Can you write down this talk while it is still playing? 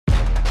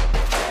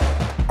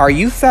Are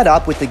you fed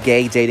up with the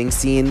gay dating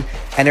scene?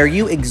 And are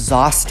you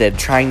exhausted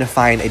trying to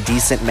find a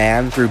decent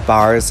man through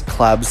bars,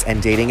 clubs,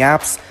 and dating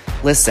apps?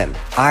 Listen,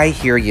 I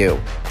hear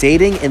you.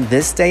 Dating in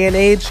this day and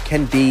age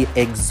can be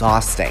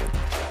exhausting.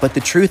 But the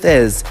truth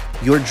is,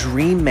 your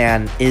dream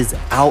man is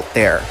out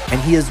there,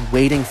 and he is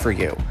waiting for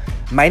you.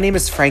 My name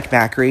is Frank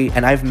Macri,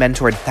 and I've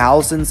mentored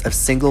thousands of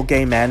single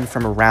gay men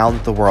from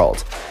around the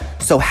world.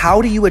 So how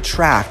do you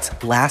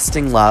attract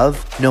lasting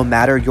love, no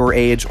matter your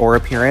age or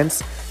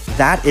appearance?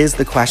 That is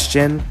the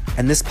question,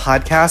 and this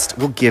podcast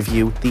will give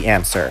you the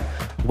answer.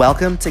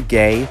 Welcome to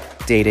Gay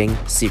Dating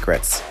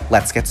Secrets.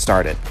 Let's get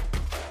started.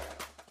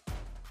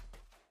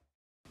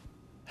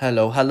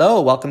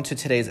 Hello. Welcome to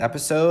today's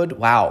episode.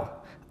 Wow.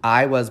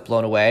 I was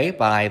blown away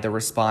by the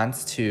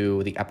response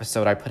to the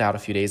episode I put out a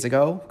few days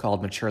ago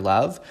called Mature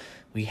Love.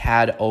 We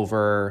had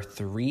over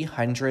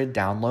 300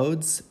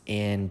 downloads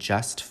in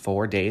just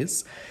 4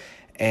 days.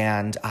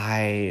 And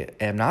I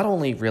am not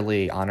only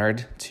really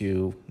honored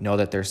to know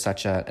that there's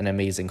such an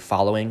amazing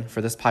following for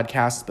this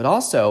podcast, but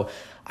also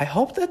I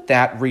hope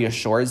that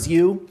reassures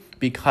you,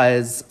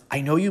 because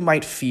I know you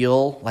might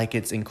feel like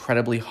it's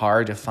incredibly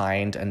hard to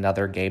find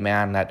another gay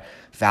man that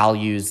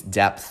values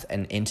depth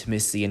and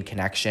intimacy and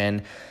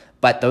connection,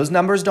 but those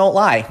numbers don't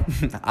lie.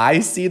 I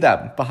see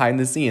them behind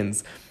the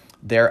scenes.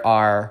 There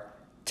are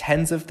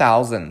tens of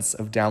thousands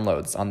of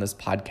downloads on this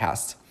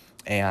podcast,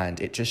 and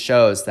it just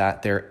shows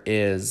that there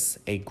is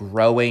a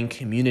growing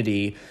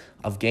community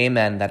of gay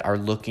men that are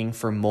looking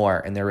for more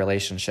in their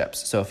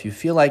relationships. So if you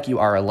feel like you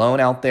are alone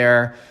out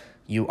there,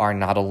 you are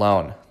not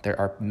alone. There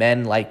are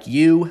men like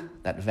you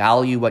that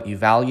value what you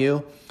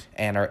value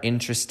and are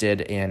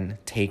interested in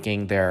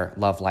taking their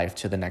love life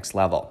to the next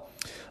level.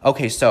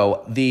 Okay,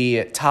 so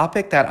the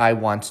topic that I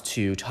want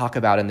to talk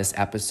about in this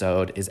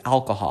episode is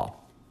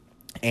alcohol.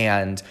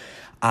 And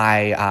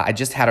I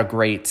just had a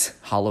great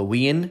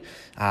Halloween.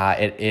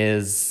 It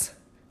is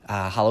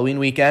Halloween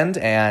weekend,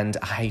 and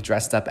I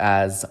dressed up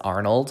as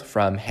Arnold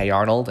from Hey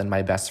Arnold, and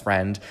my best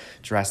friend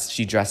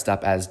dressed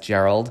up as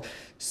Gerald.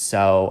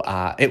 So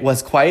it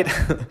was quite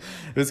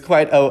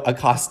a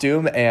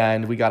costume,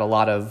 and we got a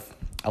lot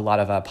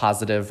of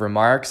positive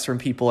remarks from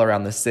people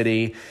around the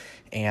city.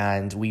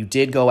 And we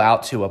did go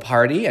out to a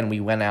party, and we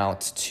went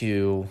out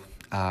to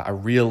a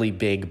really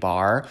big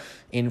bar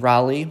in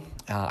Raleigh.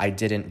 I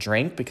didn't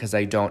drink because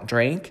I don't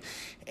drink.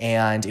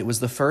 And it was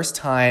the first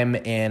time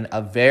in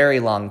a very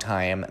long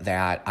time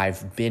that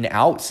I've been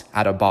out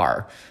at a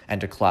bar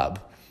and a club.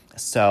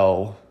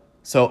 So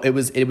it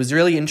was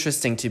really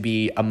interesting to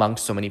be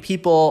amongst so many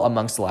people,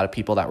 amongst a lot of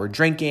people that were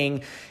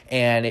drinking.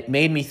 And it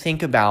made me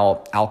think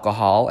about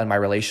alcohol and my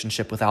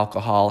relationship with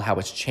alcohol, how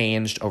it's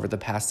changed over the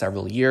past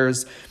several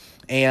years.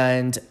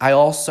 And I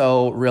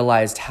also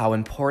realized how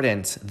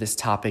important this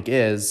topic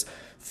is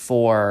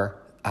for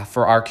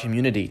our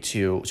community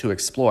to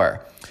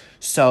explore.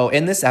 So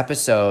in this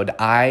episode,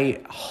 I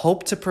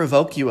hope to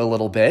provoke you a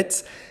little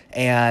bit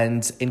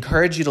and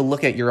encourage you to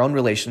look at your own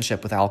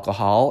relationship with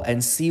alcohol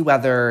and see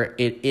whether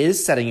it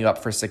is setting you up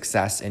for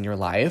success in your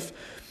life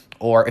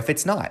or if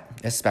it's not,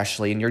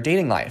 especially in your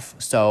dating life.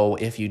 So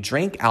if you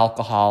drink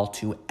alcohol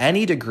to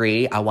any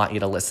degree, I want you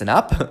to listen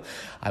up.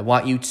 I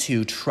want you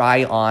to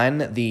try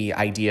on the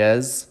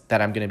ideas that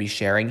I'm going to be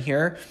sharing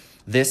here.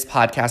 This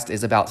podcast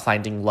is about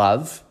finding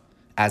love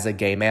as a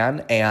gay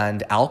man,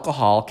 and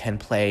alcohol can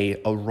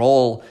play a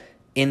role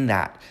in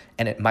that.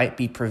 And it might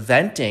be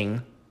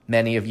preventing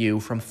many of you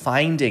from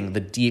finding the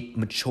deep,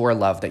 mature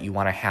love that you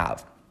want to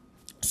have.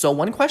 So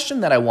one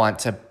question that I want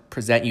to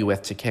present you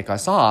with to kick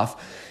us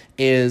off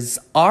is,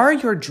 are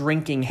your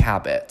drinking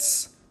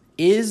habits,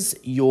 is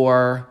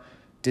your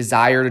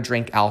desire to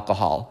drink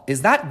alcohol,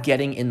 is that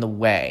getting in the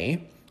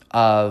way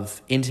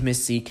of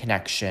intimacy,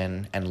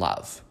 connection, and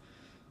love?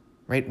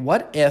 Right?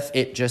 What if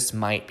it just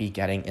might be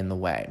getting in the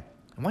way?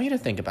 I want you to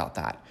think about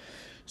that.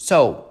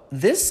 So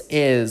this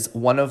is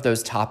one of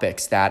those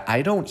topics that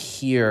I don't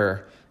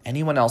hear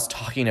anyone else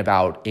talking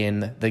about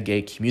in the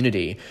gay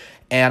community.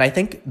 And I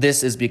think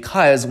this is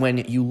because when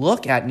you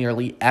look at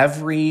nearly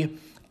every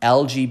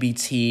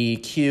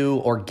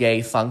LGBTQ or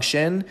gay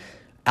function,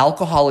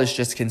 alcohol is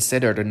just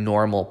considered a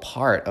normal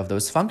part of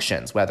those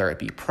functions, whether it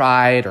be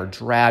pride or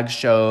drag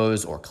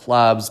shows or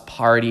clubs,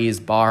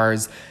 parties,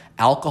 bars.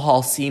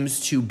 Alcohol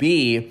seems to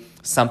be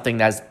something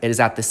that is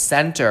at the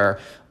center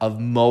of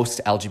most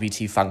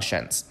LGBT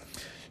functions.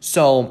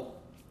 So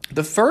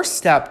the first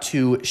step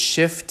to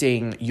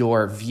shifting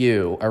your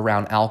view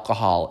around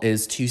alcohol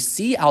is to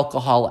see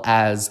alcohol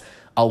as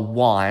a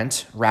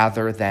want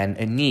rather than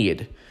a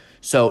need.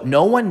 So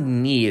no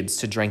one needs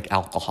to drink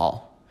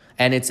alcohol.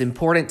 And it's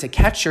important to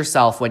catch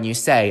yourself when you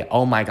say,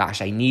 oh my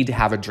gosh, I need to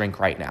have a drink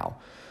right now.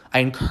 I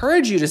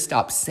encourage you to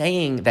stop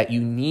saying that you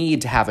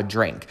need to have a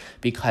drink,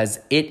 because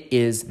it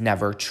is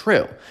never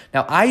true.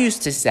 Now, I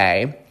used to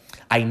say,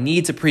 I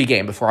need to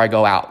pregame before I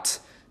go out,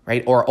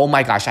 right? Or, oh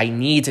my gosh, I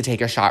need to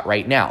take a shot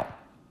right now.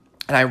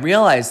 And I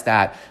realized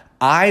that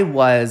I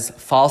was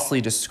falsely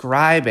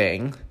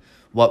describing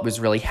what was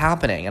really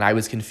happening, and I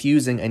was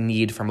confusing a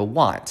need from a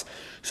want.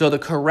 So the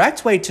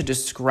correct way to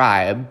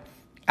describe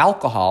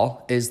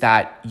alcohol is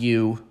that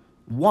you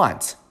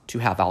want to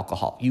have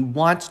alcohol. You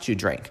want to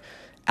drink.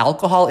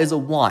 Alcohol is a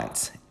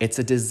want. It's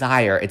a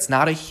desire. It's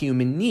not a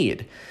human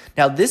need.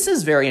 Now, this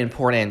is very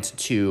important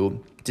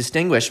to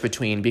distinguish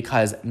between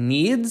because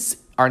needs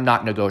are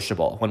not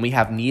negotiable. When we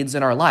have needs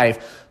in our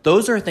life,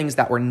 those are things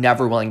that we're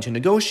never willing to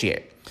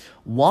negotiate.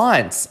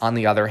 Wants, on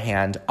the other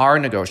hand, are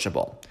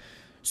negotiable.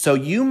 So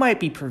you might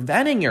be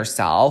preventing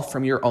yourself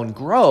from your own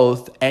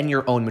growth and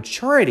your own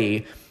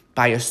maturity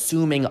by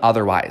assuming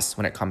otherwise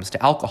when it comes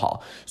to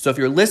alcohol. So if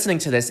you're listening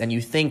to this and you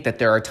think that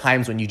there are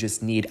times when you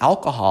just need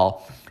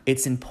alcohol,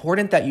 it's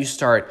important that you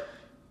start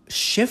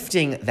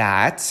shifting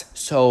that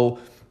so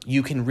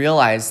you can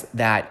realize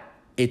that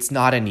it's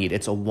not a need,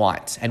 it's a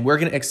want. And we're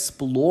going to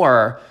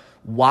explore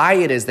why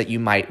it is that you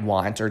might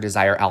want or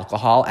desire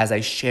alcohol as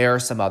I share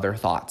some other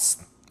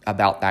thoughts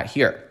about that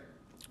here.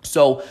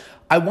 So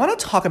I want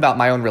to talk about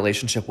my own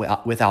relationship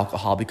with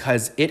alcohol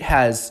because it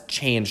has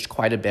changed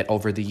quite a bit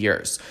over the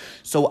years.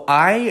 So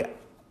I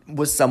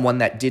was someone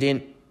that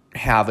didn't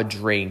have a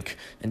drink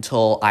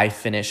until I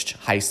finished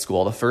high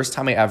school. The first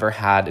time I ever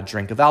had a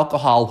drink of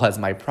alcohol was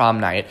my prom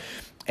night.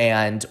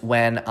 And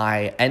when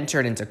I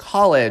entered into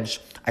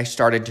college, I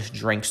started to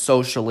drink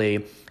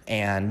socially.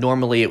 And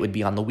normally it would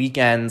be on the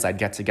weekends. I'd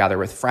get together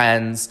with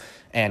friends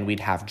and we'd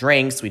have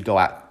drinks. We'd go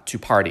out to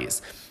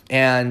parties.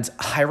 And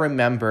I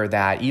remember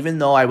that even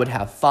though I would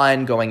have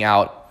fun going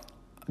out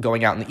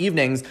in the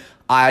evenings,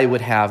 I would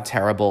have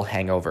terrible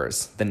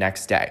hangovers the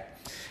next day.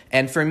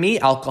 And for me,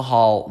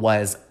 alcohol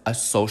was a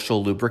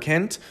social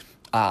lubricant.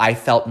 I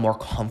felt more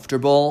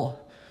comfortable.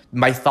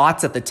 My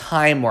thoughts at the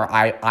time were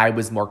I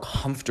was more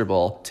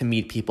comfortable to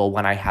meet people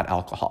when I had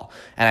alcohol.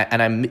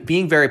 And I'm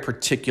being very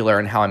particular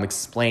in how I'm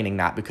explaining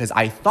that because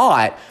I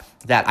thought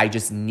that I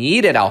just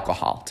needed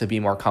alcohol to be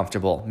more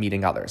comfortable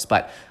meeting others.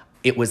 But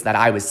it was that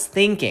I was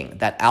thinking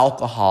that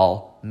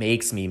alcohol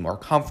makes me more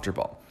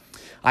comfortable.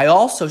 I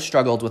also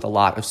struggled with a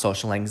lot of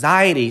social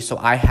anxiety, so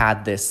I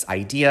had this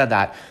idea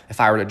that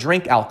if I were to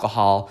drink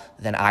alcohol,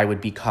 then I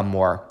would become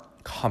more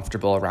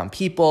comfortable around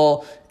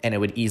people and it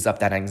would ease up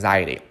that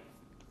anxiety.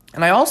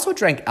 And I also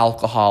drank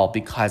alcohol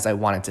because I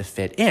wanted to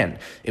fit in.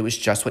 It was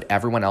just what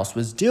everyone else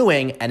was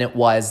doing, and it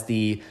was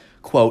the,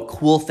 quote,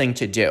 cool thing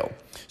to do.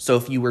 So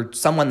if you were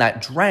someone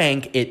that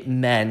drank, it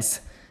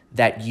meant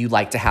that you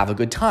like to have a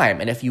good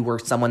time. And if you were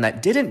someone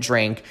that didn't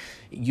drink,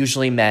 it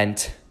usually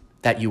meant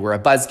that you were a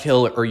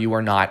buzzkill or you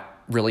were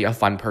not really a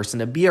fun person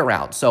to be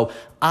around. So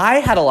I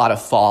had a lot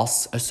of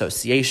false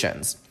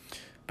associations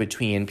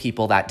between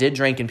people that did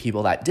drink and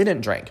people that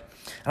didn't drink.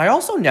 And I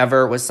also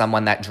never was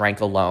someone that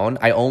drank alone.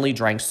 I only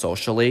drank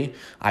socially.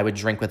 I would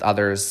drink with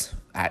others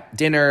at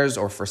dinners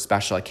or for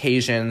special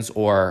occasions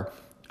or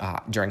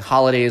during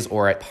holidays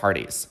or at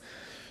parties.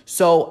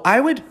 So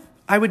I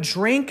would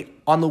drink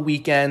on the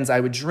weekends, I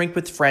would drink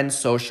with friends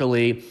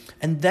socially,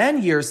 and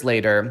then years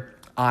later,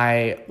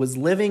 I was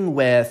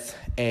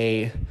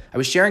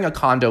sharing a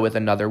condo with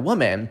another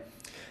woman,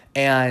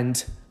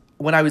 and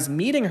when I was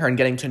meeting her and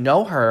getting to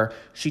know her,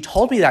 she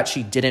told me that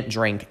she didn't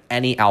drink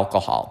any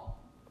alcohol.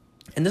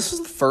 And this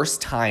was the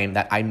first time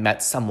that I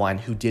met someone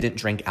who didn't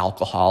drink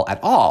alcohol at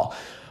all.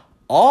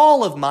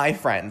 All of my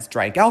friends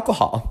drank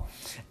alcohol,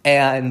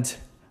 and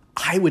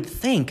I would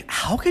think,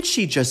 how could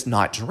she just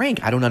not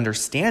drink? I don't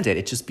understand it.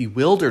 It just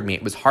bewildered me.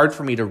 It was hard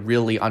for me to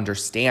really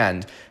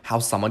understand how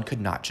someone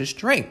could not just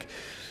drink.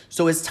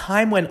 So as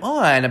time went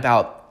on,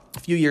 about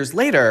a few years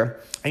later,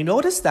 I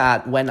noticed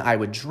that when I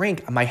would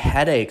drink, my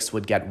headaches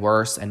would get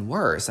worse and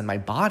worse, and my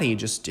body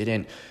just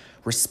didn't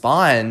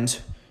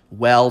respond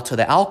well to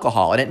the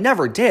alcohol. And it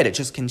never did. It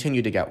just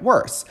continued to get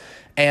worse.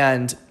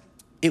 And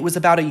it was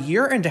about a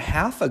year and a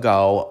half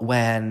ago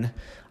when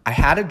I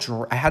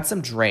had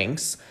some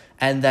drinks,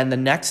 and then the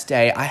next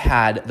day I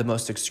had the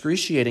most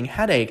excruciating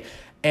headache.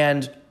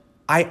 And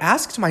I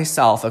asked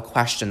myself a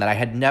question that I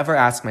had never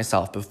asked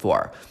myself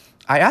before.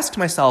 I asked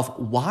myself,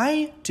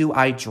 why do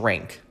I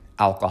drink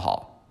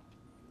alcohol?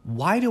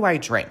 Why do I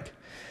drink?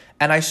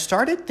 And I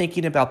started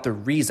thinking about the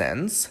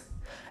reasons,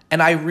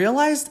 and I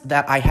realized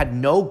that I had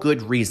no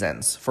good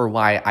reasons for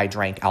why I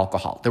drank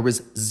alcohol. There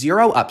was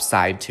zero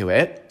upside to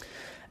it.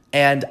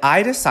 And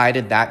I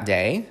decided that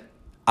day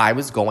I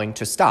was going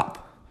to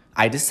stop.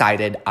 I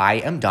decided I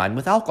am done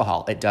with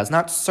alcohol. It does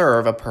not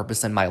serve a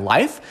purpose in my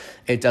life.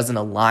 It doesn't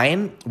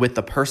align with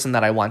the person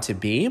that I want to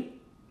be.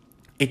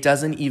 It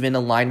doesn't even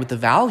align with the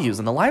values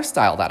and the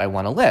lifestyle that I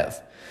want to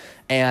live.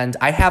 And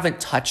I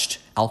haven't touched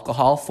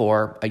alcohol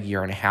for a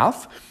year and a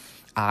half.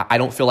 I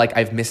don't feel like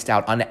I've missed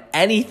out on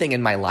anything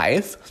in my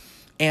life.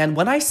 And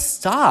when I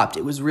stopped,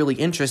 it was really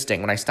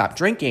interesting. When I stopped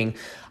drinking,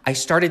 I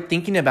started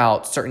thinking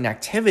about certain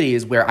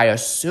activities where I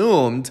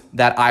assumed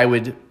that I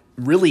would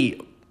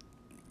really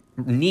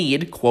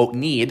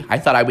I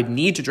thought I would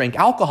need to drink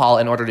alcohol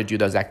in order to do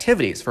those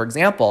activities. For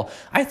example,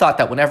 I thought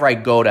that whenever I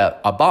go to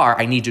a bar,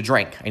 I need to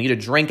drink. I need to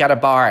drink at a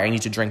bar. I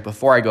need to drink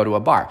before I go to a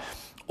bar.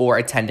 Or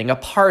attending a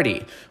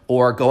party,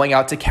 or going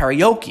out to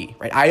karaoke,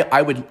 right?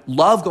 I would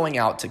love going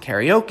out to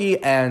karaoke,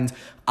 and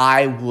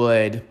I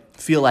would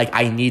feel like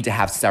I need to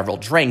have several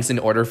drinks in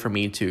order for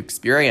me to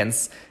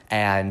experience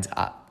and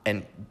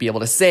be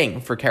able to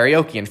sing for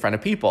karaoke in front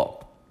of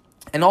people.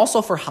 And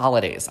also for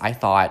holidays, I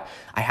thought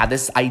I had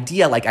this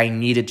idea like I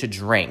needed to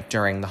drink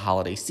during the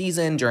holiday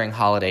season, during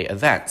holiday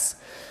events.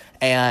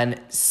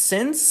 And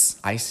since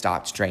I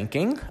stopped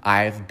drinking,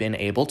 I've been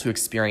able to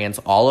experience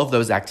all of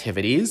those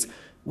activities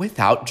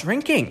without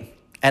drinking.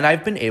 And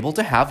I've been able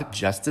to have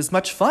just as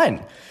much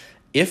fun,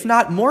 if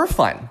not more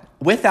fun,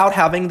 without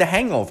having the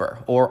hangover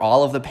or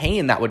all of the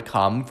pain that would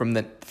come from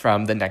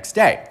the next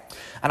day.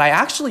 And I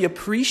actually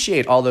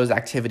appreciate all those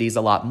activities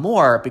a lot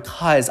more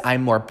because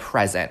I'm more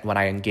present when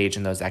I engage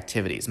in those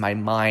activities. My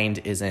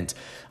mind isn't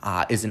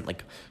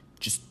like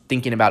just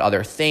thinking about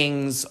other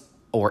things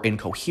or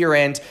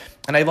incoherent.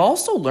 And I've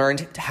also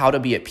learned how to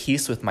be at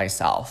peace with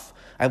myself.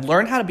 I've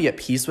learned how to be at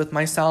peace with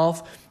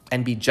myself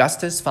and be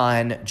just as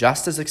fun,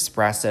 just as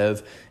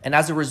expressive. And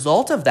as a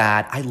result of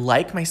that, I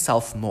like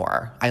myself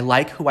more. I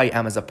like who I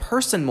am as a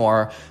person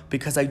more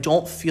because I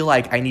don't feel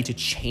like I need to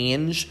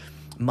change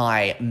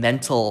my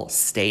mental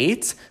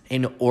state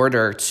in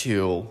order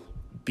to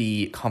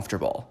be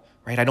comfortable,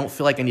 right? I don't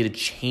feel like I need to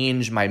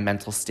change my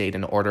mental state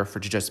in order to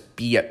just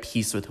be at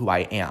peace with who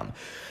I am.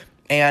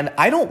 And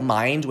I don't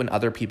mind when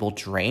other people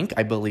drink.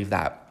 I believe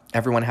that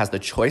everyone has the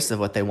choice of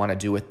what they want to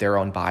do with their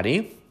own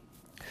body.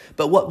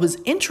 But what was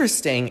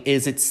interesting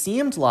is it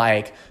seemed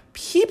like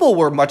people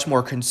were much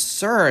more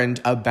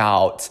concerned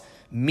about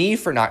me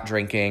for not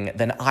drinking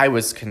than I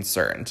was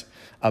concerned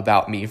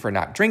about me for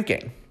not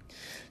drinking.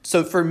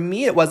 So for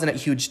me, it wasn't a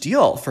huge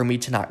deal for me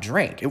to not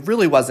drink. It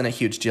really wasn't a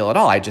huge deal at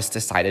all. I just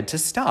decided to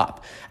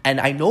stop. And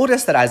I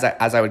noticed that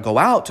as I would go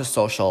out to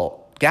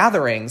social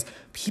gatherings,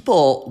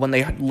 people, when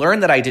they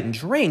learned that I didn't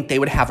drink, they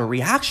would have a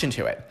reaction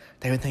to it.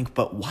 They would think,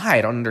 but why?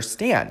 I don't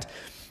understand.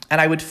 And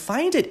I would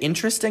find it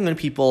interesting when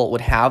people would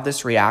have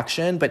this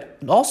reaction, but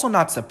also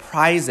not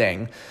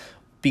surprising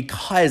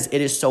because it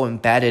is so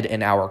embedded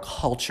in our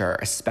culture,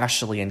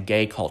 especially in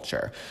gay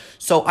culture.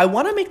 So I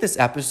want to make this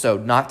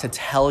episode not to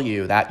tell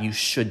you that you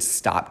should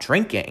stop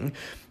drinking,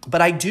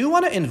 but I do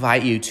want to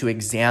invite you to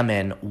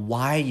examine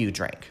why you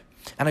drink.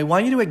 And I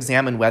want you to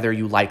examine whether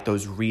you like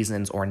those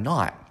reasons or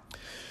not.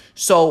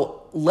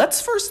 So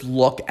let's first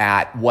look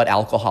at what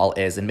alcohol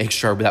is and make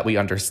sure that we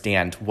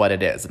understand what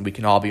it is and we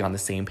can all be on the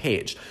same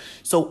page.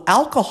 So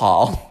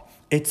alcohol,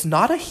 it's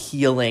not a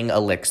healing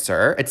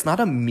elixir. It's not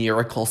a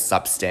miracle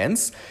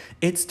substance.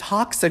 It's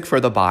toxic for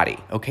the body,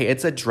 okay?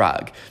 It's a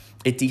drug.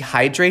 It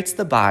dehydrates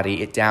the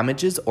body. It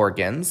damages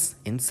organs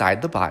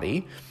inside the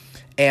body.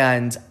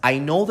 And I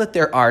know that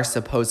there are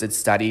supposed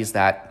studies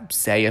that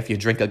say if you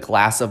drink a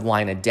glass of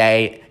wine a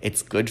day,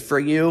 it's good for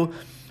you.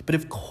 But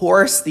of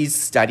course, these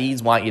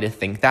studies want you to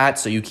think that,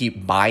 so you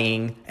keep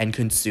buying and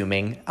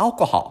consuming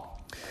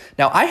alcohol.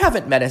 Now, I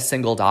haven't met a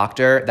single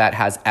doctor that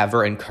has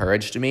ever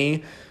encouraged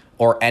me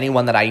or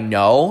anyone that I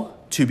know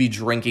to be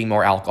drinking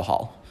more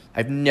alcohol.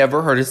 I've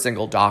never heard a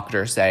single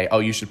doctor say, oh,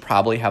 you should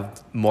probably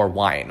have more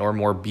wine or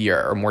more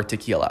beer or more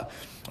tequila.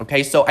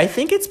 Okay, so I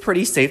think it's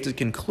pretty safe to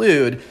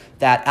conclude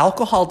that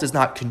alcohol does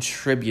not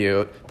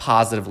contribute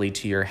positively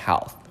to your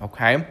health,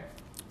 okay?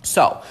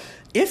 So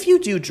if you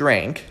do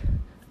drink,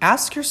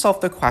 ask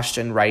yourself the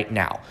question right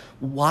now,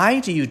 why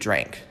do you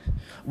drink?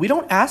 We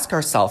don't ask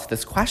ourselves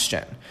this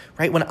question,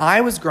 right? When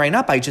I was growing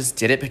up, I just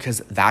did it because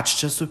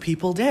that's just what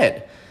people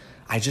did.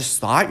 I just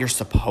thought you're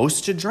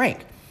supposed to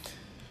drink.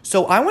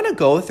 So I want to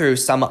go through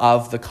some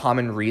of the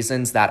common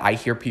reasons that I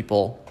hear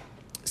people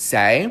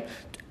say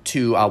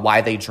to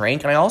why they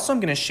drink. And I also am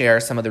going to share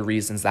some of the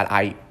reasons that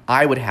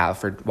I would have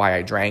for why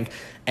I drank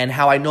and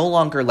how I no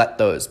longer let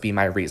those be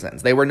my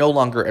reasons. They were no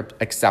longer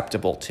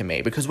acceptable to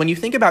me. Because when you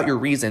think about your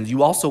reasons,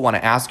 you also want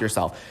to ask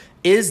yourself,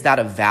 is that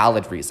a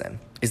valid reason?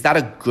 Is that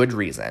a good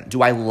reason?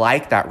 Do I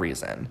like that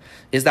reason?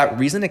 Is that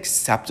reason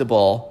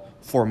acceptable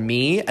for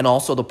me and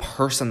also the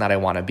person that I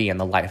want to be and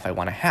the life I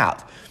want to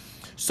have?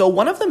 So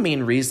one of the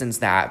main reasons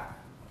that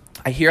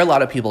I hear a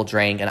lot of people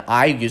drink, and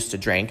I used to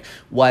drink,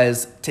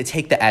 was to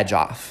take the edge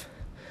off.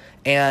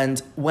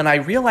 And when I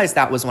realized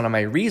that was one of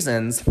my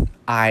reasons,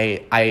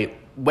 I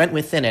went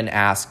within and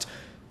asked,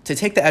 to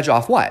take the edge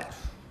off what?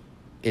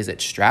 Is it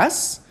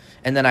stress?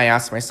 And then I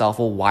asked myself,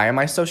 well, why am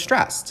I so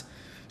stressed?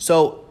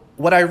 So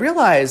what I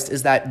realized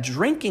is that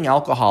drinking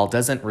alcohol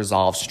doesn't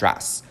resolve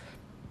stress.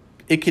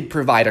 It could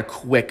provide a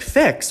quick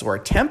fix or a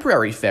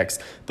temporary fix,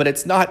 but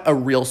it's not a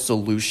real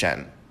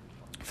solution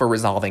for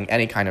resolving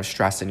any kind of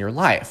stress in your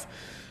life.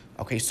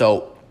 Okay,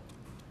 so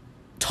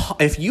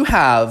if you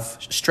have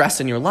stress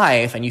in your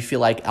life and you feel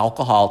like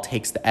alcohol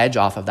takes the edge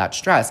off of that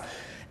stress,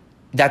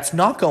 that's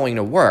not going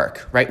to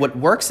work, right? What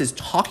works is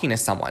talking to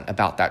someone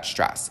about that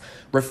stress,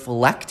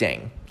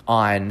 reflecting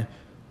on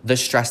the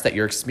stress that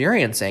you're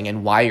experiencing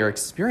and why you're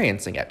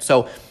experiencing it.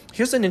 So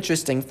here's an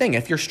interesting thing.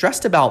 If you're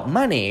stressed about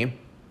money,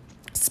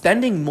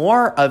 spending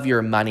more of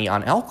your money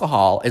on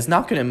alcohol is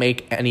not going to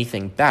make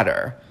anything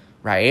better,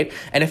 right?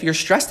 And if you're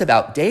stressed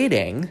about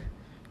dating,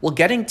 well,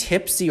 getting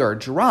tipsy or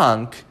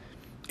drunk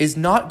is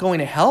not going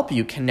to help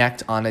you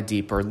connect on a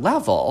deeper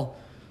level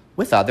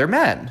with other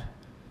men.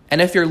 And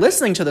if you're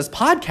listening to this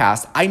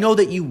podcast, I know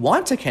that you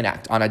want to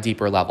connect on a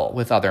deeper level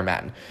with other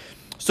men.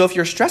 So if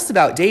you're stressed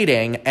about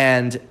dating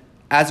and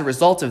as a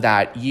result of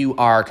that, you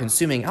are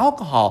consuming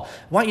alcohol,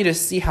 I want you to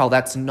see how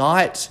that's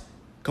not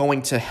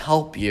going to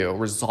help you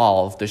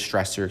resolve the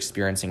stress you're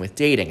experiencing with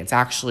dating. It's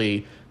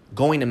actually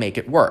going to make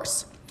it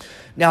worse.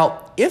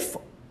 Now, if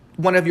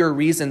one of your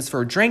reasons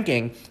for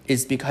drinking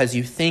is because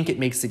you think it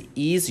makes it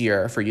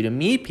easier for you to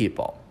meet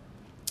people,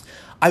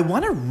 I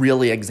want to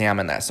really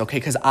examine this, okay?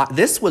 Because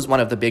this was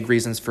one of the big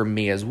reasons for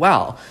me as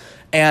well.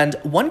 And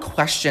one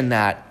question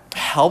that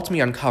helped me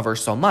uncover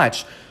so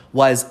much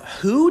was,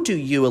 who do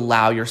you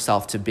allow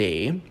yourself to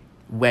be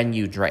when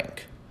you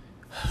drink?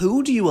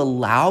 Who do you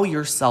allow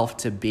yourself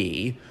to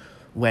be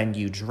when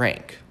you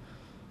drink?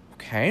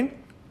 Okay?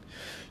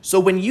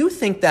 So when you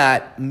think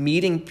that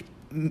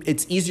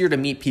it's easier to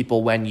meet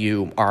people when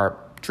you are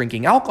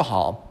drinking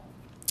alcohol,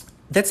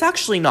 that's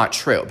actually not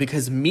true,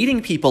 because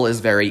meeting people is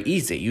very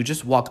easy. You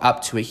just walk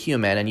up to a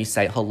human and you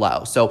say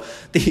hello. So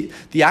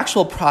the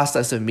actual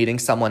process of meeting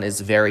someone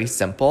is very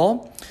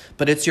simple,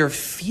 but it's your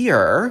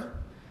fear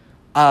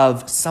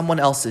of someone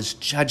else's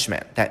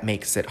judgment that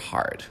makes it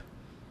hard.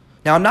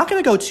 Now, I'm not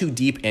going to go too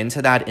deep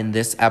into that in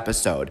this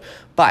episode,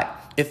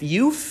 but if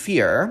you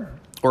fear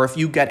or if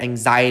you get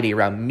anxiety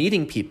around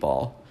meeting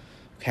people,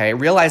 okay,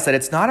 realize that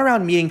it's not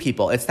around meeting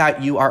people. It's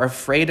that you are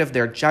afraid of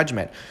their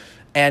judgment.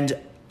 And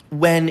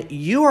when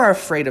you are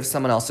afraid of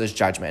someone else's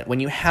judgment, when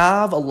you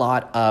have a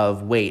lot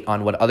of weight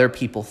on what other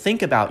people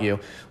think about you,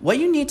 what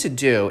you need to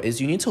do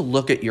is you need to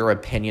look at your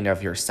opinion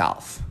of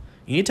yourself.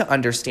 You need to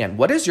understand,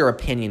 what is your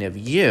opinion of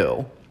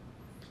you,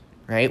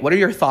 right? What are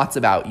your thoughts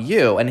about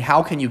you, and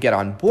how can you get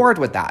on board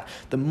with that?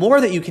 The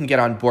more that you can get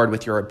on board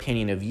with your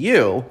opinion of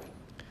you,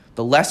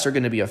 the less you're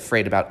going to be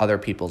afraid about other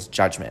people's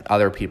judgment,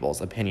 other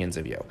people's opinions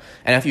of you.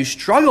 And if you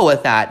struggle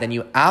with that, then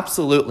you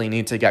absolutely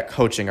need to get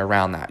coaching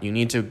around that. You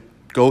need to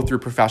go through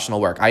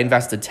professional work. I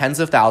invested tens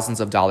of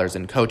thousands of dollars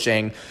in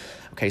coaching.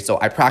 Okay, so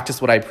I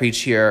practice what I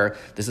preach here.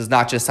 This is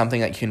not just something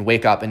that you can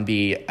wake up and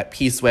be at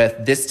peace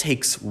with. This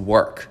takes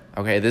work,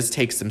 okay? This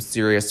takes some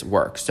serious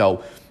work.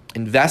 So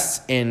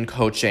invest in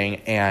coaching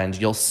and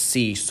you'll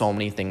see so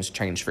many things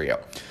change for you.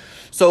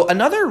 So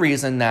another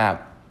reason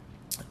that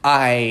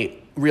I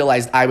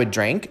realized I would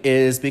drink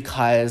is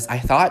because I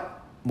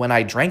thought when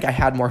I drank, I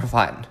had more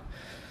fun.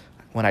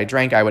 When I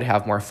drank, I would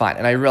have more fun.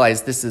 And I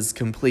realized this is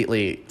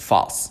completely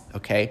false,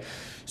 okay?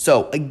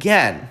 So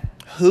again,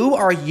 who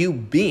are you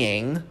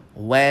being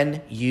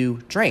when you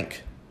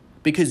drink?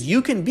 Because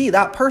you can be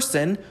that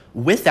person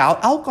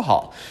without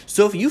alcohol.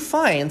 So if you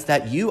find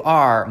that you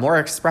are more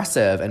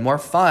expressive and more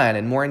fun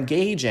and more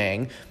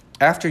engaging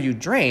after you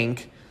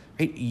drink,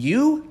 right,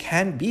 you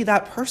can be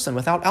that person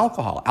without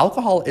alcohol.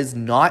 Alcohol is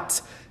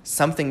not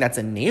something that's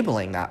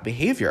enabling that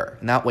behavior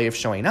and that way of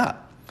showing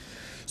up.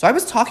 So I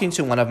was talking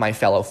to one of my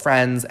fellow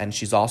friends, and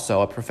she's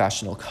also a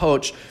professional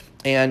coach,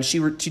 and she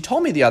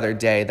told me the other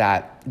day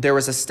that there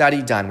was a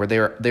study done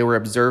where they were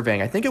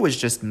observing, I think it was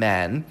just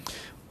men,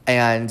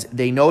 and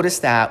they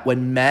noticed that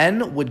when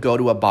men would go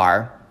to a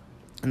bar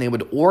and they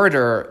would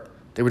order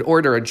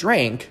a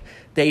drink,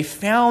 they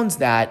found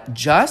that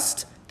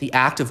just the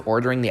act of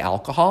ordering the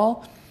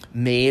alcohol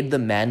made the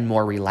men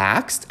more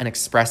relaxed and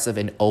expressive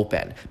and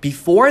open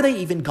before they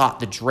even got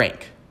the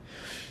drink.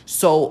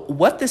 So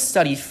what this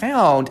study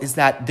found is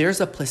that there's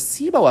a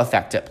placebo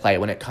effect at play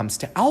when it comes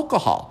to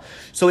alcohol.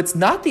 So it's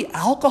not the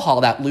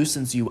alcohol that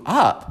loosens you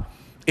up.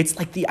 It's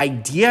like the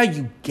idea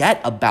you get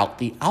about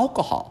the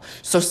alcohol.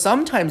 So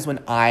sometimes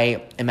when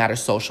I am at a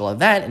social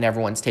event and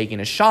everyone's taking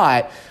a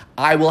shot,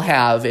 I will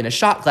have in a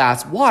shot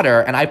glass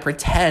water and I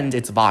pretend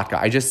it's vodka.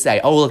 I just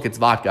say, oh, look, it's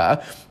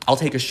vodka. I'll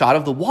take a shot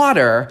of the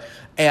water.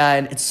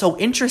 And it's so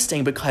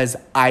interesting because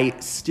I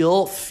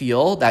still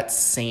feel that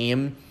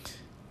same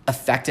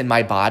effect in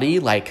my body,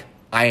 like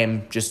I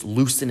am just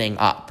loosening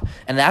up.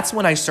 And that's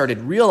when I started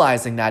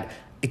realizing that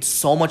it's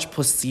so much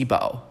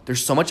placebo.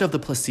 There's so much of the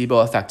placebo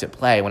effect at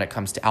play when it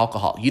comes to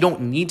alcohol. You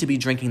don't need to be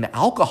drinking the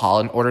alcohol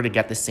in order to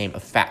get the same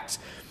effect.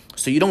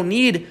 So you don't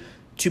need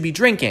to be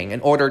drinking in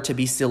order to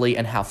be silly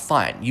and have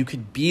fun. You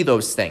could be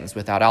those things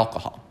without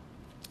alcohol.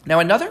 Now,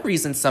 another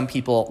reason some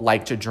people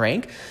like to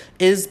drink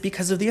is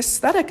because of the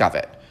aesthetic of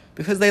it.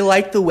 Because they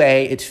like the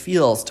way it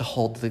feels to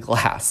hold the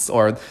glass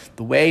or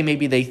the way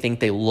maybe they think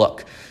they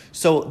look.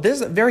 So there's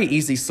a very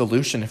easy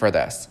solution for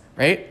this,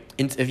 right?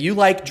 And if you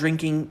like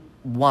drinking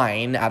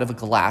wine out of a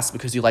glass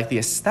because you like the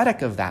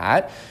aesthetic of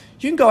that,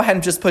 you can go ahead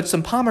and just put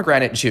some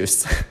pomegranate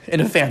juice in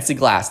a fancy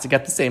glass to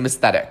get the same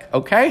aesthetic,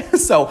 okay?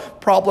 So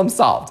problem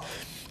solved.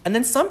 And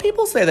then some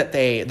people say that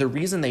the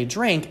reason they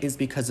drink is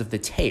because of the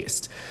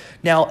taste.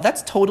 Now,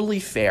 that's totally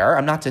fair.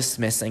 I'm not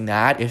dismissing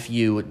that if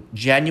you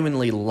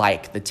genuinely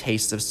like the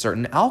taste of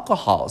certain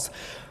alcohols.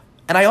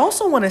 And I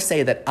also want to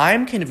say that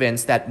I'm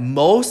convinced that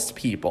most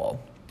people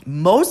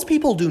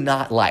do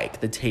not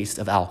like the taste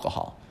of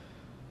alcohol.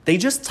 They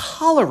just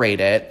tolerate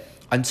it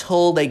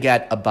until they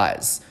get a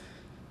buzz.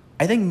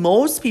 I think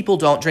most people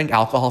don't drink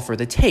alcohol for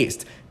the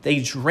taste. They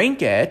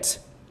drink it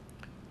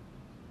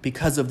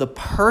because of the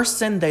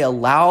person they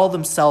allow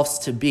themselves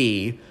to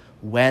be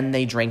when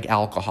they drink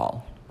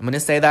alcohol, I'm going to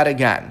say that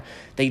again.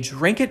 They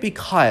drink it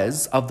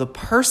because of the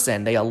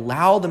person they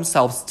allow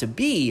themselves to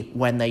be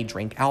when they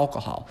drink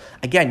alcohol.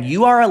 Again,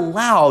 you are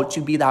allowed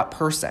to be that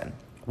person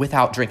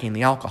without drinking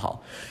the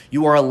alcohol.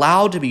 You are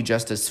allowed to be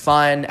just as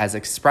fun, as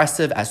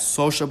expressive, as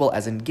sociable,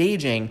 as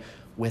engaging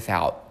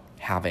without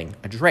having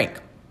a drink.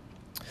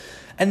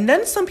 And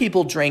then some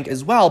people drink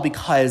as well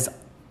because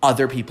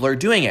other people are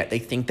doing it. They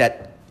think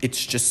that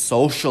it's just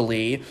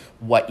socially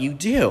what you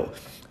do.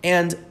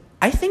 And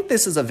I think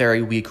this is a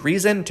very weak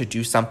reason to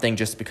do something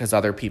just because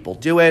other people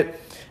do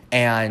it.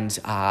 And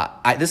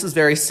this is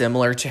very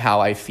similar to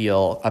how I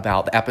feel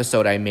about the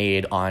episode I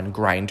made on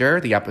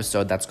Grindr, the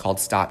episode that's called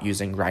Stop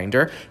Using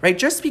Grindr, right?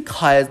 Just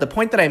because the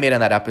point that I made on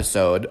that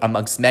episode,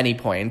 amongst many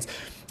points,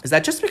 is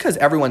that just because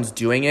everyone's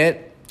doing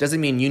it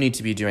doesn't mean you need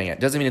to be doing it.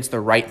 Doesn't mean it's the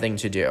right thing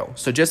to do.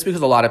 So just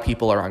because a lot of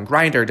people are on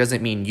Grindr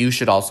doesn't mean you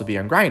should also be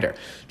on Grindr.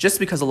 Just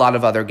because a lot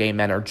of other gay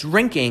men are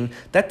drinking,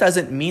 that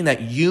doesn't mean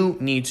that you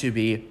need to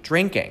be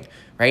drinking,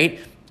 right?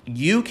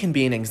 You can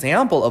be an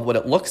example of what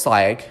it looks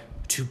like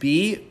to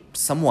be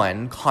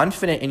someone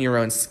confident in your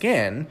own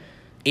skin,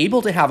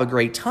 able to have a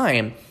great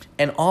time,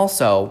 and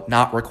also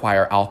not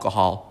require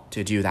alcohol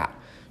to do that.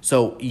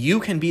 So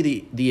you can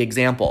be the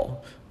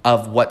example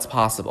of what's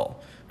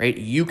possible. Right?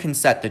 You can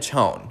set the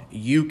tone.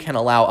 You can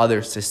allow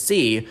others to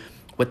see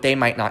what they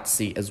might not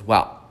see as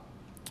well.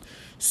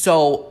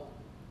 So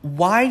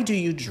why do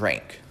you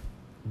drink?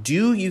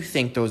 Do you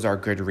think those are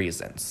good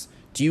reasons?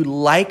 Do you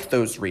like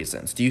those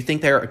reasons? Do you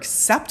think they're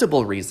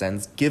acceptable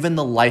reasons given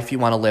the life you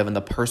want to live and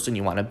the person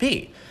you want to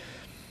be?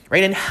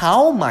 Right? And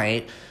how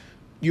might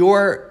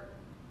your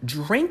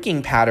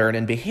drinking pattern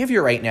and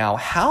behavior right now,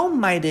 how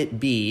might it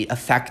be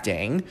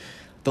affecting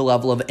the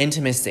level of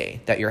intimacy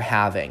that you're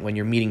having when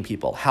you're meeting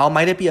people? How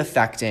might it be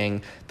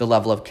affecting the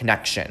level of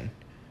connection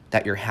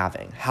that you're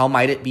having? How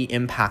might it be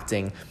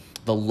impacting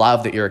the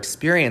love that you're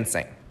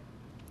experiencing?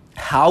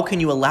 How can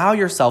you allow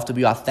yourself to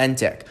be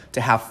authentic,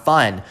 to have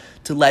fun,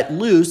 to let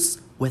loose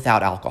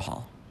without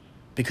alcohol?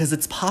 Because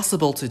it's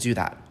possible to do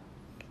that,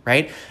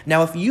 right?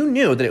 Now, if you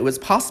knew that it was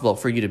possible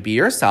for you to be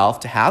yourself,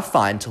 to have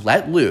fun, to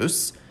let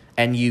loose,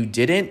 and you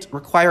didn't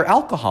require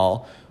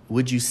alcohol,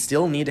 would you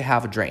still need to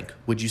have a drink?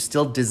 Would you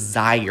still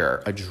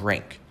desire a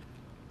drink?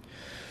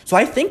 So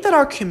I think that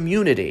our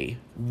community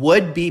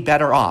would be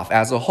better off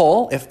as a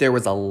whole if there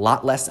was a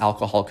lot less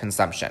alcohol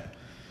consumption.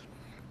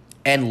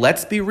 And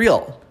let's be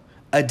real,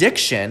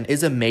 addiction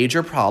is a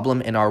major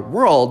problem in our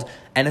world,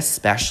 and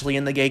especially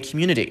in the gay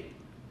community.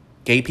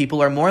 Gay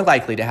people are more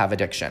likely to have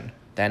addiction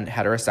than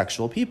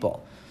heterosexual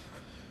people.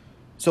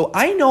 So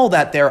I know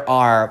that there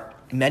are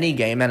many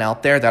gay men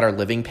out there that are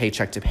living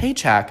paycheck to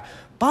paycheck,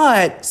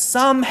 but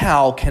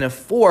somehow can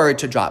afford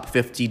to drop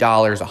 $50,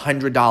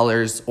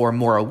 $100 or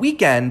more a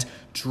weekend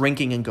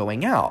drinking and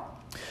going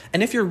out.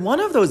 And if you're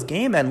one of those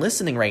gay men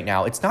listening right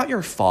now, it's not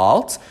your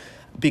fault,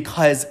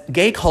 because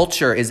gay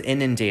culture is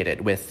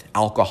inundated with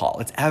alcohol.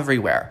 It's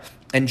everywhere.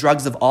 And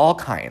drugs of all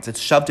kinds. It's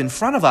shoved in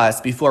front of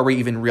us before we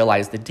even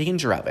realize the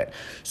danger of it.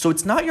 So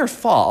it's not your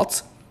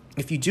fault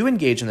if you do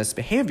engage in this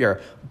behavior,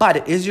 but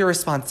it is your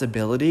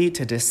responsibility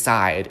to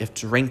decide if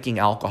drinking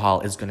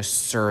alcohol is going to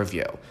serve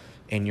you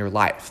in your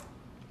life.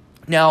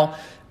 Now,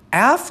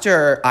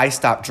 after I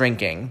stopped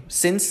drinking,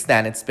 since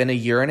then, it's been a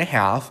year and a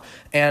half,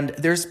 and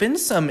there's been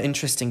some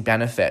interesting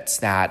benefits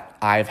that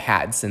I've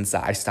had since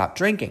I stopped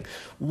drinking.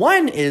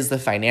 One is the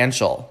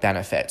financial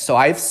benefit. So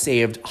I've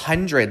saved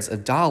hundreds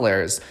of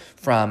dollars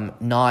from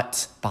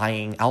not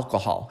buying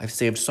alcohol. I've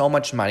saved so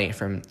much money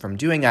from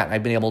doing that, and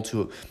I've been able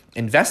to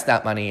invest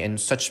that money in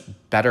such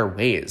better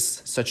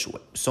ways,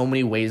 so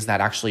many ways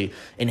that actually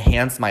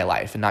enhance my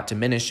life and not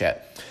diminish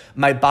it.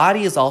 My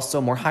body is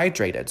also more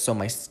hydrated, so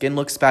my skin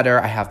looks better,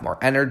 I have more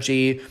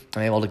energy,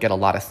 I'm able to get a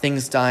lot of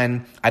things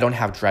done, I don't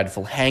have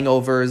dreadful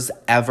hangovers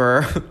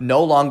ever,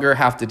 no longer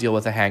have to deal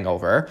with a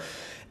hangover.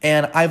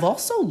 And I've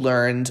also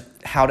learned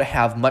how to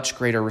have much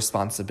greater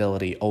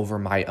responsibility over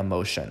my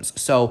emotions.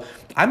 So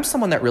I'm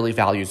someone that really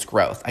values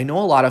growth. I know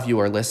a lot of you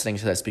are listening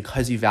to this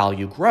because you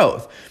value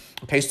growth.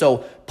 Okay,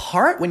 so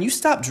when you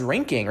stop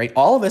drinking, right,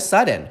 all of a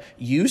sudden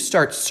you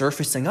start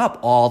surfacing up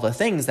all the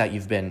things that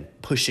you've been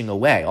pushing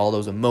away, all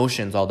those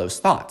emotions, all those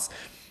thoughts.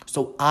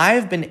 So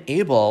I've been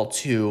able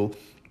to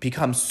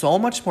become so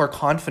much more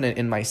confident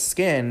in my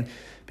skin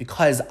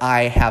because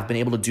I have been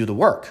able to do the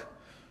work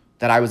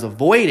that I was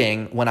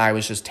avoiding when I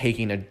was just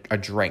taking a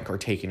drink or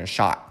taking a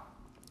shot.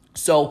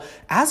 So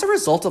as a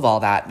result of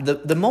all that,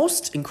 the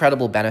most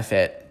incredible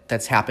benefit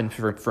that's happened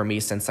for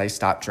me since I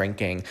stopped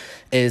drinking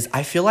is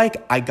I feel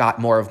like I got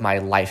more of my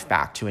life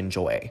back to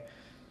enjoy,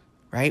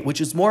 right?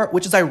 Which is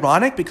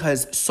ironic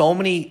because so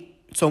many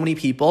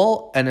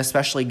people, and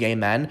especially gay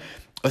men,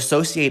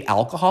 associate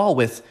alcohol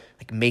with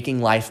like making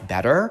life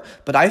better,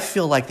 but I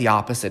feel like the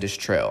opposite is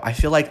true. I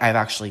feel like I've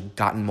actually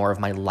gotten more of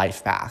my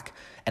life back,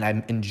 and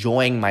I'm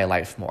enjoying my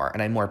life more,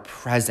 and I'm more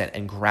present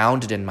and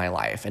grounded in my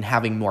life and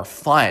having more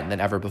fun than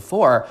ever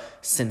before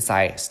since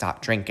I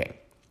stopped drinking.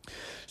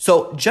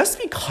 So just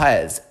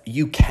because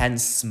you can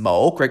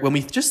smoke, right? When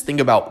we just think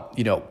about,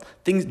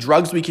 things,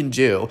 drugs we can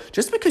do,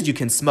 just because you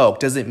can smoke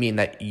doesn't mean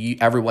that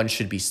everyone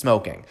should be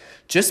smoking.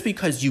 Just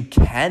because you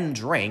can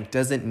drink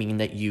doesn't mean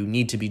that you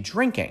need to be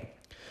drinking.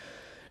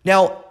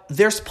 Now,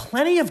 there's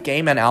plenty of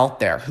gay men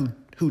out there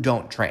who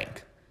don't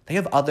drink. They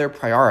have other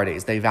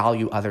priorities. They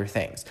value other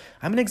things.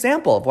 I'm an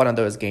example of one of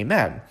those gay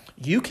men.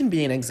 You can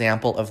be an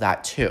example of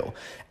that too.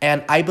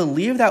 And I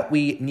believe that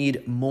we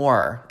need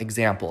more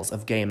examples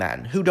of gay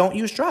men who don't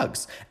use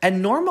drugs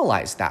and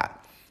normalize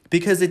that,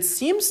 because it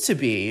seems to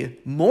be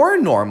more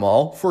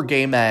normal for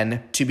gay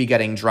men to be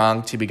getting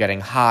drunk, to be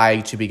getting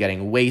high, to be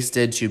getting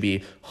wasted, to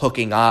be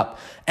hooking up.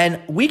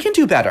 And we can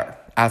do better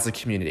as a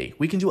community.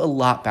 We can do a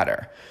lot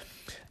better.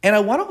 And I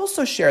want to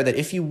also share that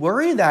if you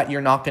worry that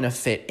you're not going to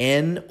fit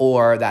in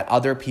or that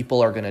other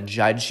people are going to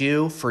judge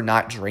you for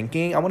not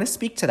drinking, I want to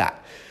speak to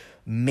that.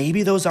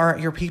 Maybe those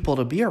aren't your people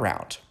to be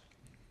around,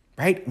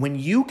 right? When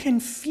you can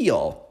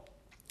feel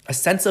a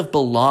sense of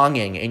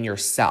belonging in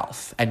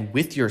yourself and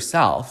with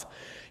yourself,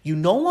 you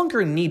no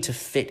longer need to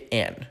fit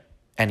in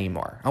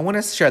anymore. I want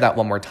to share that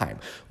one more time.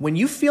 When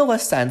you feel a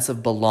sense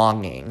of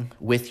belonging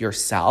with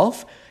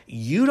yourself,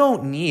 you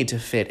don't need to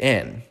fit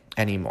in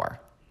anymore.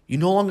 You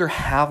no longer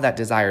have that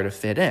desire to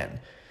fit in,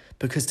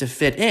 because to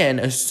fit in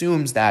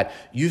assumes that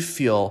you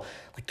feel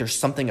like there's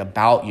something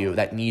about you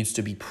that needs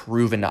to be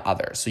proven to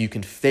others so you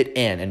can fit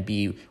in and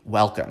be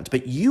welcomed.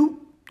 But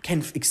you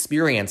can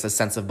experience a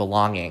sense of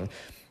belonging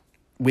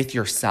with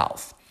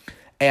yourself.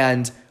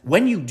 And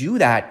when you do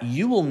that,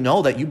 you will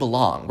know that you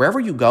belong. Wherever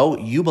you go,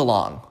 you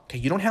belong. Okay?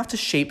 You don't have to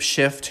shape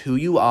shift who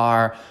you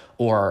are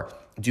or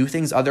do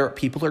things other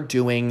people are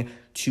doing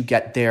to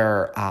get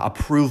their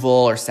approval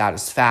or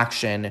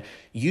satisfaction.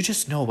 You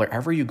just know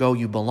wherever you go,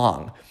 you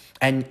belong.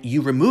 And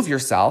you remove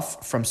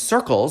yourself from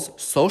circles,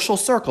 social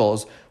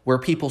circles, where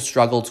people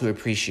struggle to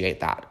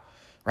appreciate that,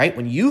 right?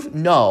 When you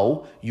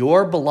know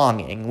your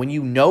belonging, when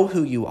you know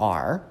who you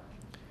are,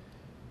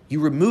 you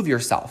remove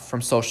yourself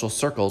from social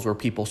circles where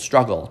people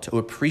struggle to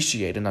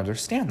appreciate and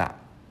understand that.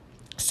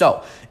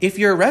 So if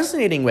you're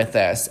resonating with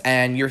this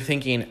and you're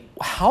thinking,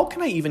 how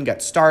can I even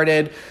get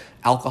started?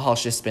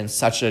 Alcohol's just been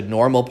such a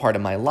normal part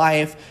of my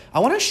life. I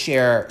want to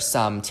share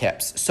some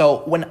tips.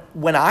 So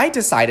when I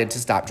decided to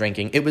stop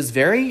drinking, it was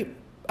very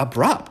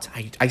abrupt.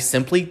 I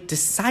simply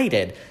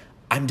decided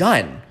I'm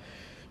done,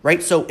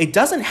 right? So it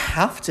doesn't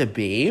have to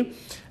be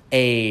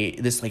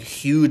this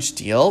huge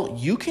deal.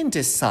 You can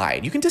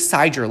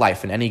decide your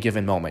life in any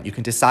given moment. You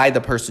can decide the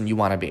person you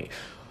want to be.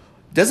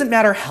 Doesn't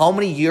matter how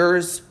many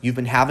years you've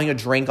been having a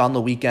drink on the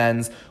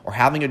weekends or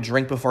having a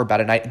drink before bed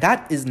at night.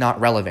 That is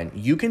not relevant.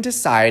 You can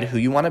decide who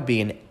you want to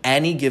be in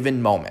any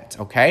given moment,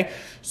 okay?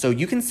 So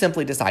you can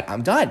simply decide,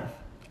 I'm done.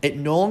 It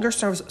no longer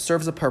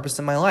serves a purpose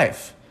in my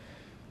life,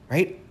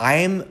 right?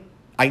 I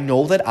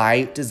know that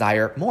I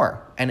desire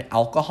more, and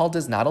alcohol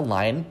does not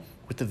align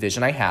with the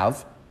vision I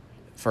have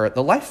for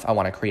the life I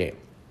want to create.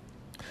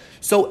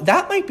 So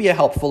that might be a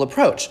helpful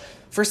approach.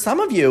 For some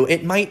of you,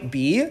 it might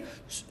be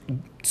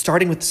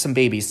starting with some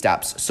baby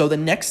steps. So the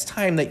next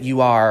time that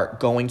you are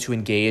going to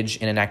engage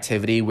in an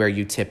activity where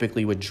you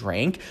typically would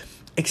drink,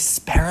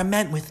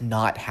 experiment with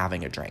not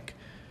having a drink.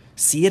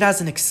 See it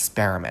as an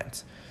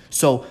experiment.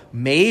 So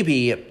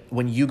maybe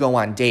when you go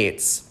on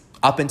dates,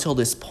 up until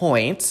this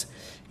point,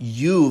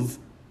 you've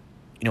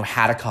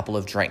had a couple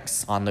of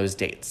drinks on those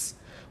dates.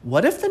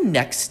 What if the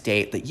next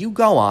date that you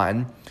go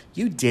on,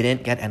 you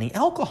didn't get any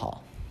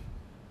alcohol?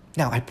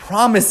 Now, I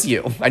promise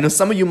you, I know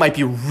some of you might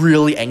be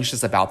really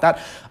anxious about that.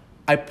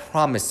 I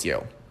promise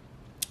you,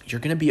 you're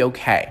going to be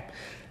okay.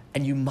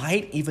 And you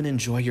might even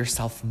enjoy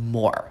yourself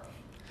more,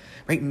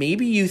 right?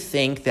 Maybe you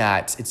think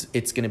that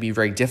it's going to be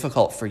very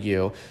difficult for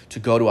you to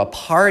go to a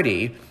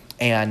party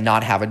and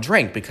not have a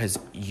drink because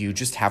you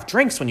just have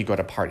drinks when you go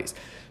to parties.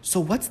 So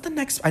what's the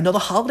next? I know the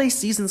holiday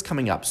season's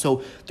coming up,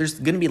 so there's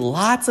going to be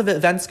lots of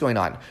events going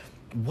on.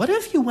 What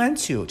if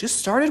you just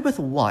started with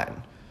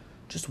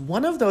just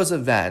one of those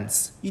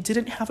events, you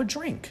didn't have a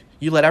drink.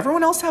 You let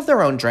everyone else have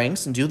their own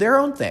drinks and do their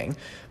own thing,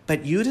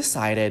 but you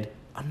decided,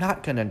 I'm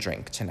not going to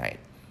drink tonight.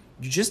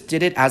 You just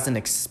did it as an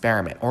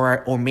experiment.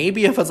 Or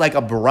maybe if it's like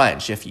a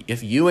brunch,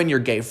 if you and your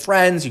gay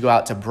friends, you go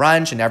out to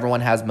brunch and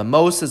everyone has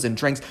mimosas and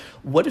drinks,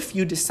 what if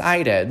you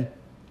decided,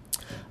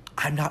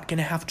 I'm not going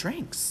to have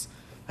drinks.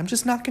 I'm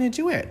just not going to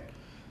do it.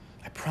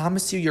 I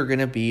promise you're going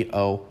to be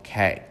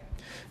okay.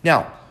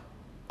 Now,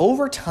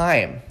 over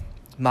time,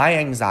 my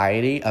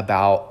anxiety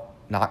about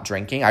not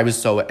drinking, I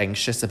was so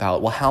anxious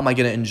about, how am I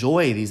going to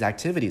enjoy these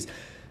activities?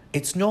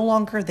 It's no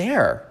longer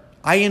there.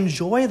 I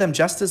enjoy them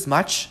just as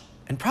much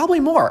and probably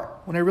more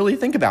when I really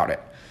think about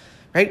it,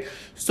 right?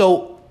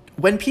 So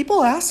when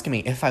people ask me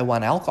if I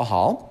want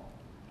alcohol,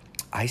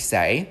 I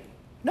say,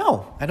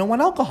 no, I don't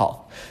want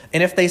alcohol.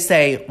 And if they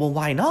say, well,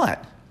 why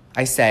not?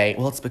 I say,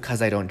 well, it's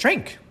because I don't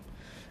drink.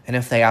 And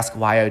if they ask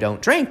why I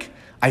don't drink,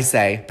 I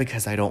say,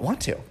 because I don't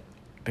want to,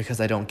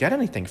 because I don't get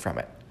anything from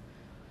it.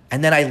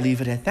 And then I leave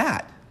it at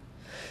that.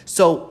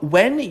 So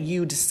when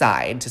you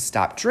decide to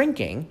stop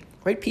drinking,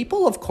 right,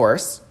 people, of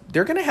course,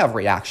 they're going to have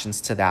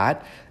reactions to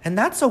that. And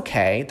that's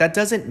okay. That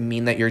doesn't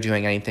mean that you're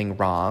doing anything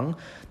wrong.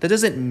 That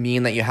doesn't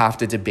mean that you have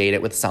to debate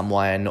it with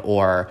someone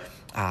or,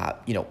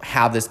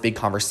 have this big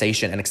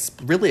conversation and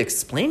really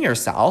explain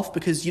yourself,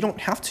 because you don't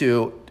have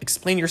to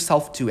explain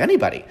yourself to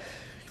anybody.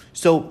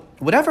 So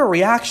whatever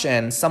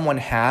reaction someone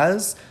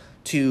has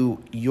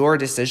to your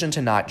decision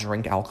to not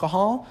drink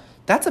alcohol,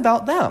 that's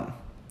about them.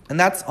 And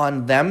that's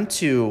on them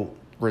to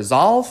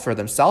resolve for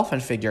themselves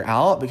and figure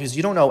out, because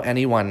you don't owe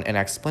anyone an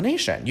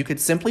explanation. You could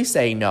simply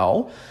say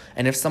no.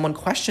 And if someone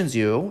questions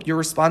you, your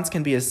response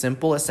can be as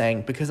simple as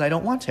saying, because I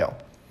don't want to.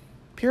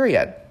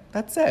 Period.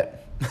 That's it.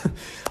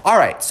 All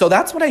right. So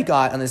that's what I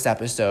got on this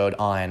episode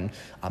on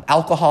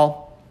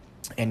alcohol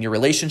and your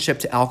relationship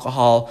to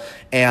alcohol.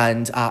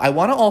 And I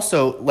want to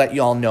also let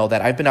you all know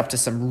that I've been up to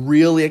some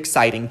really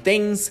exciting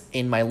things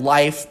in my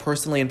life,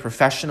 personally and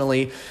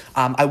professionally.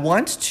 I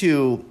want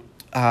to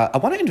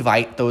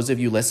invite those of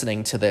you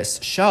listening to this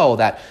show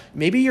that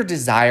maybe you're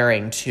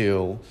desiring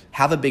to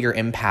have a bigger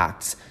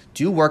impact,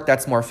 do work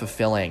that's more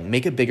fulfilling,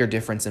 make a bigger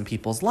difference in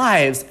people's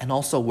lives, and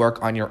also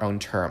work on your own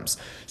terms.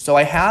 So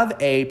I have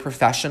a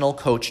professional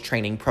coach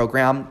training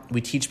program.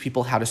 We teach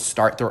people how to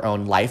start their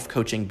own life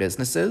coaching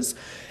businesses.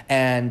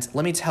 And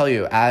let me tell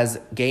you, as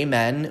gay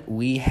men,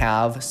 we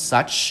have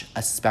such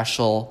a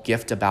special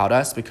gift about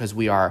us, because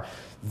we are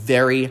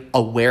very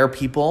aware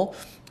people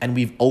and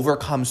we've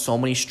overcome so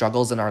many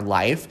struggles in our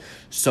life.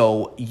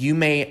 So you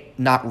may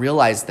not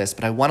realize this,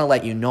 but I want to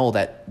let you know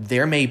that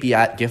there may be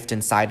a gift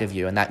inside of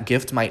you, and that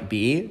gift might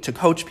be to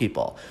coach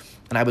people.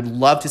 And I would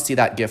love to see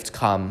that gift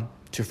come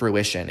to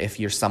fruition if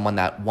you're someone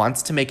that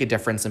wants to make a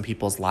difference in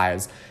people's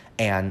lives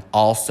and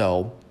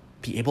also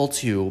be able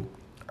to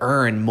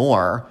earn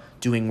more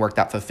doing work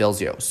that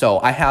fulfills you. So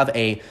I have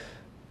a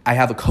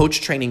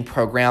coach training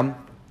program.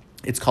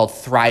 It's called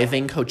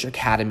Thriving Coach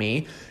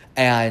Academy.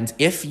 And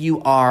if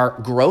you are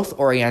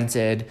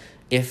growth-oriented,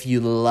 if you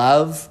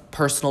love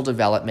personal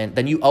development,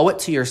 then you owe it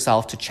to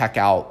yourself to check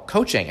out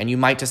coaching. And you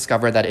might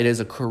discover that it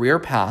is a career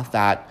path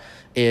that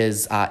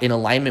is in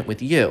alignment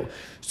with you.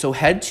 So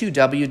head to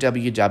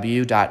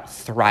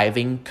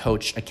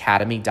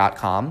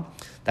www.thrivingcoachacademy.com.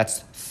 That's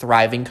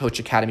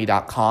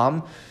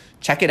thrivingcoachacademy.com.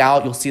 Check it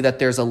out. You'll see that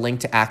there's a link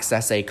to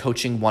access a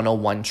Coaching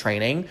 101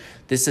 training.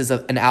 This is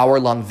an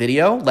hour-long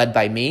video led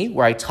by me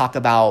where I talk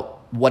about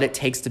what it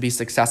takes to be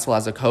successful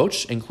as a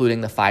coach,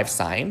 including the 5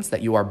 signs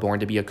that you are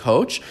born to be a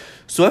coach.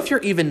 So if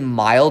you're even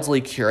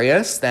mildly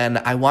curious, then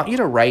I want you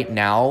to right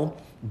now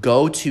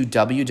go to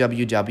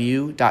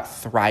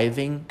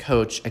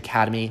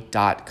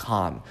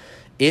www.thrivingcoachacademy.com.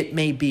 It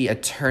may be a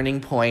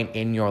turning point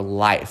in your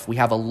life. We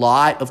have a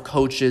lot of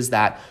coaches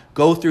that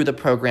go through the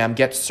program,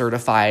 get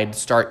certified,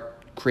 start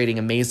creating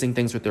amazing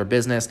things with their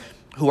business,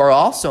 who are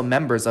also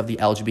members of the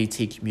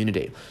LGBT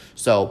community.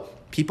 So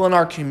people in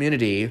our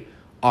community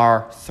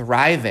are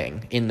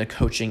thriving in the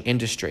coaching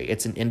industry.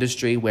 It's an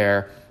industry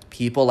where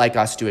people like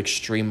us do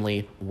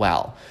extremely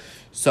well.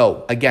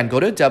 So again, go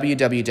to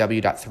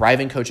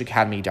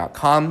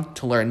www.thrivingcoachacademy.com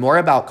to learn more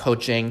about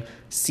coaching,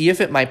 see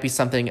if it might be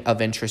something of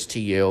interest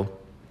to you.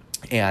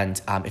 And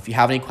if you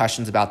have any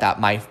questions about that,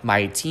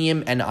 my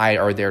team and I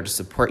are there to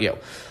support you.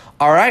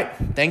 All right.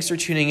 Thanks for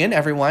tuning in,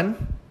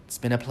 everyone. It's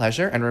been a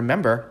pleasure. And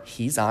remember,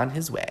 he's on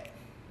his way.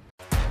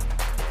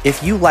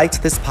 If you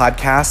liked this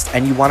podcast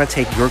and you want to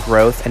take your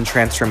growth and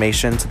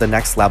transformation to the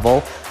next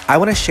level, I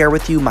want to share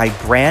with you my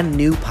brand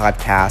new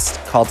podcast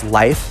called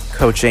Life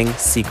Coaching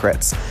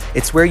Secrets.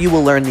 It's where you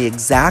will learn the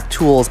exact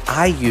tools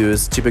I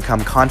use to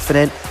become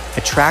confident,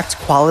 attract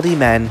quality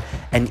men,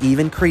 and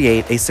even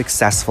create a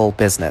successful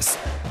business.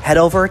 Head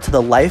over to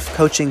the Life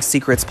Coaching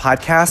Secrets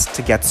podcast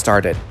to get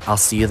started. I'll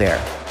see you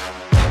there.